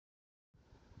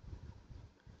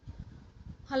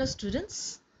Hello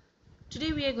students,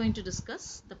 today we are going to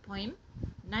discuss the poem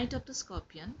Night of the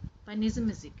Scorpion by Nizam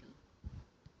Ezekiel.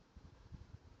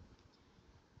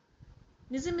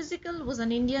 Nizam Ezekiel was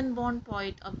an Indian-born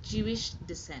poet of Jewish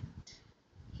descent.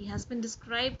 He has been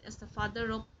described as the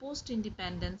father of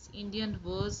post-independence Indian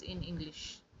verse in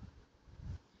English.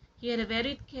 He had a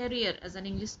varied career as an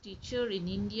English teacher in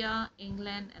India,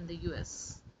 England and the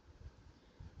US.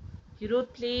 He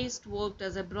wrote plays, worked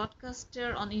as a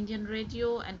broadcaster on Indian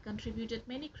radio, and contributed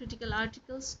many critical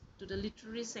articles to the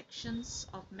literary sections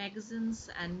of magazines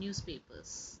and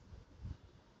newspapers.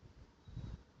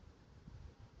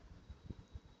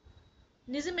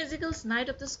 Nizam Ezekiel's Night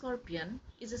of the Scorpion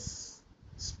is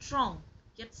a strong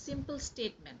yet simple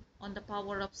statement on the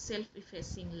power of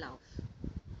self-effacing love.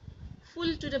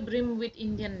 Full to the brim with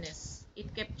Indianness,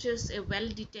 it captures a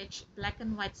well-detached black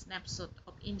and white snapshot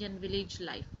of Indian village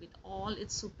life with all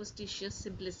its superstitious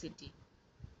simplicity.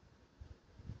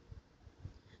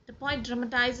 The poet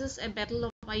dramatizes a battle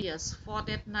of ideas fought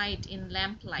at night in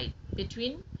lamplight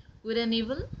between good and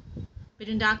evil,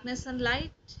 between darkness and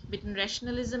light, between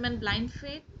rationalism and blind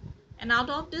faith, and out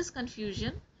of this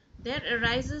confusion there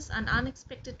arises an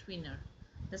unexpected winner,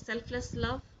 the selfless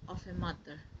love of a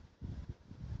mother.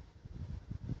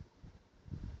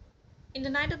 In The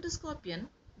Night of the Scorpion,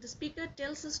 the speaker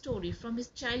tells a story from his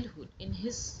childhood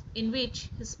in which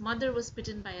his mother was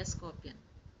bitten by a scorpion.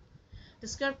 The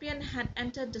scorpion had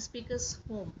entered the speaker's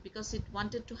home because it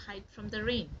wanted to hide from the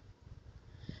rain.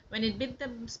 When it bit the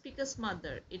speaker's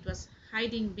mother, it was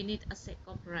hiding beneath a sack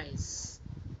of rice.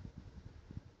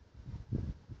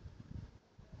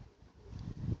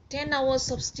 10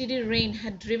 hours of steady rain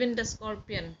had driven the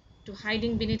scorpion to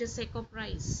hiding beneath a sack of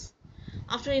rice.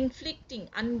 After inflicting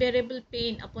unbearable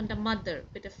pain upon the mother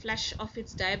with a flash of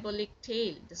its diabolic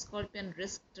tail, the scorpion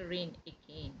risked the rain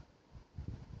again.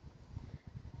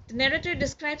 The narrator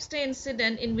describes the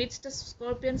incident in which the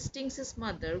scorpion stings his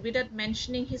mother without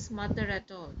mentioning his mother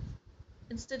at all.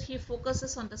 Instead, he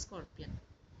focuses on the scorpion.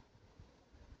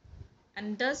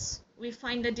 And thus, we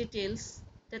find the details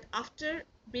that after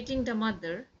beating the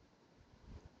mother,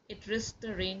 it risked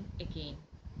the rain again.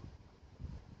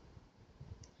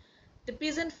 The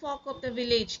peasant folk of the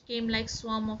village came like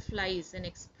swarm of flies and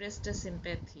expressed their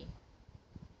sympathy.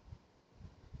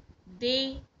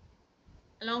 They,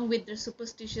 along with their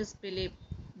superstitious belief,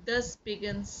 thus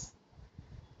begins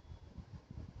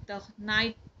the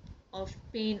night of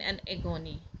pain and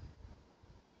agony.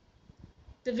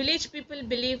 The village people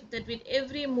believed that with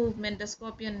every movement the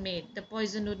scorpion made, the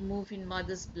poison would move in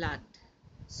mother's blood.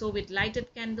 So with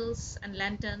lighted candles and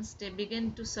lanterns, they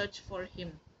began to search for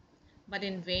him, but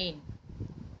in vain.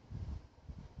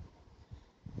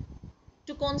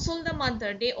 To console the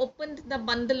mother, they opened the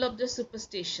bundle of their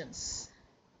superstitions.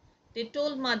 They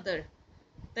told mother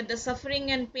that the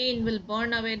suffering and pain will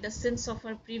burn away the sins of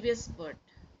her previous birth.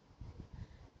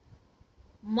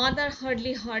 Mother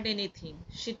hardly heard anything.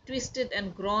 She twisted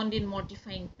and groaned in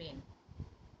mortifying pain.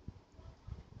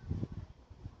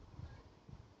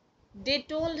 They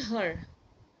told her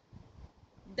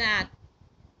that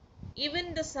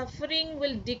even the suffering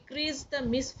will decrease the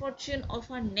misfortune of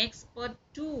her next birth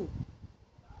too.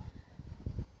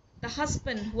 The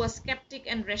husband, who was skeptic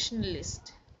and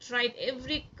rationalist, tried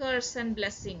every curse and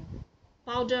blessing,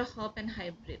 powder, herb and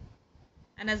hybrid,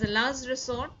 and as a last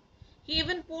resort, he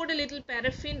even poured a little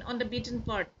paraffin on the beaten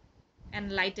part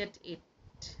and lighted it.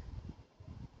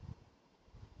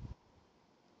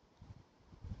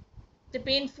 The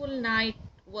painful night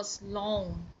was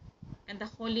long, and the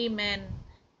holy man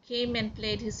came and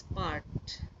played his part.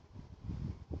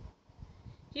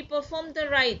 He performed the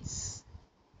rites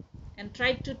and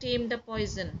tried to tame the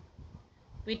poison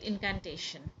with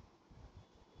incantation.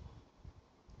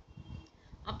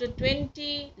 After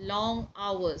 20 long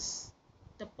hours,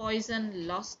 the poison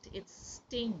lost its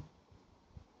sting.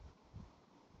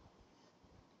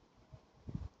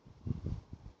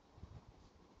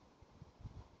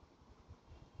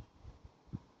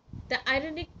 The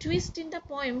ironic twist in the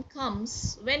poem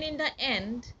comes when in the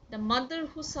end, the mother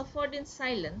who suffered in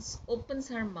silence opens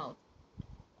her mouth.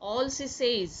 All she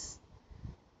says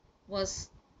was,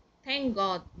 "Thank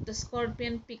God the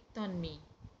scorpion picked on me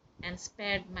and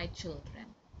spared my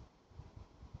children."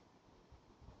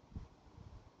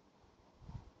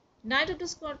 Night of the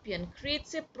Scorpion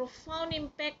creates a profound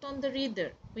impact on the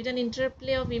reader with an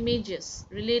interplay of images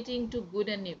relating to good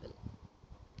and evil,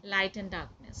 light and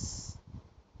darkness.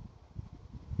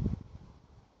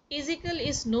 Ezekiel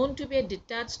is known to be a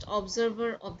detached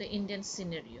observer of the Indian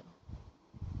scenario.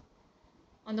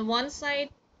 On the one side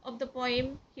of the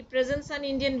poem, he presents an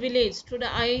Indian village through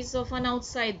the eyes of an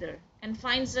outsider and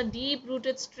finds the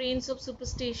deep-rooted strains of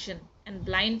superstition and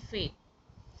blind faith,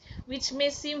 which may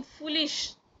seem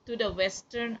foolish to the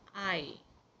Western eye.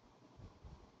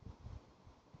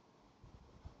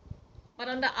 But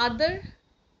on the other,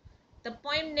 the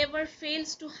poem never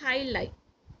fails to highlight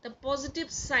the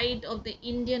positive side of the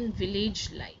Indian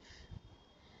village life.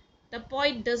 The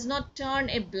poet does not turn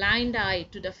a blind eye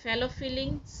to the fellow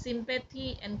feeling,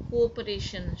 sympathy, and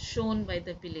cooperation shown by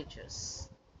the villagers.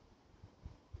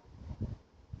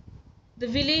 The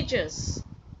villagers,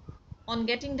 on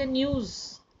getting the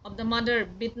news of the mother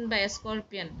bitten by a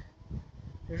scorpion,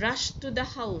 rushed to the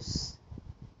house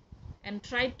and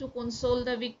tried to console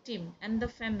the victim and the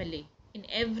family in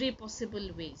every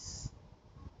possible ways.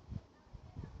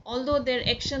 Although their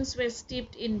actions were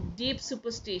steeped in deep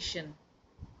superstition,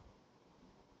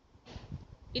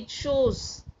 it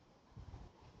shows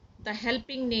the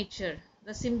helping nature,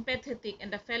 the sympathetic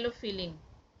and the fellow feeling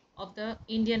of the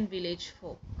Indian village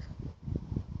folk.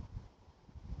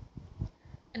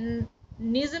 And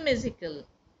Nizam Ezekiel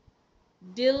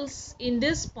deals in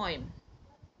this poem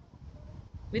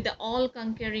with the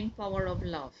all-conquering power of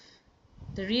love.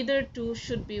 The reader too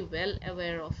should be well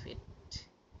aware of it.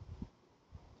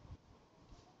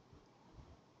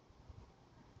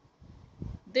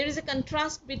 There is a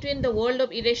contrast between the world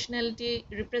of irrationality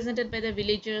represented by the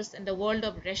villagers and the world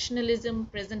of rationalism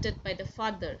presented by the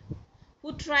father,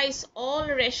 who tries all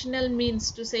rational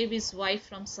means to save his wife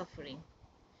from suffering.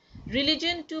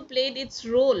 Religion too played its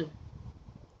role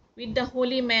with the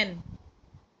holy man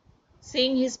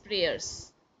saying his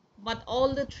prayers, but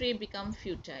all the three become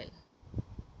futile.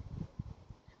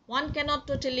 One cannot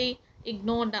totally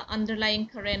ignore the underlying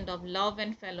current of love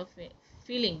and fellow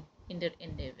feeling in their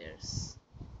endeavors.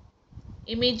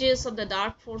 Images of the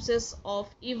dark forces of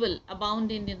evil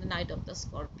abound in the night of the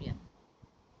scorpion.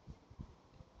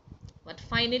 But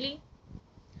finally,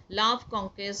 love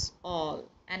conquers all,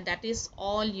 and that is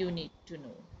all you need to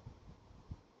know.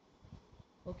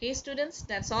 Okay, students,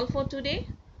 that's all for today.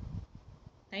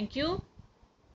 Thank you.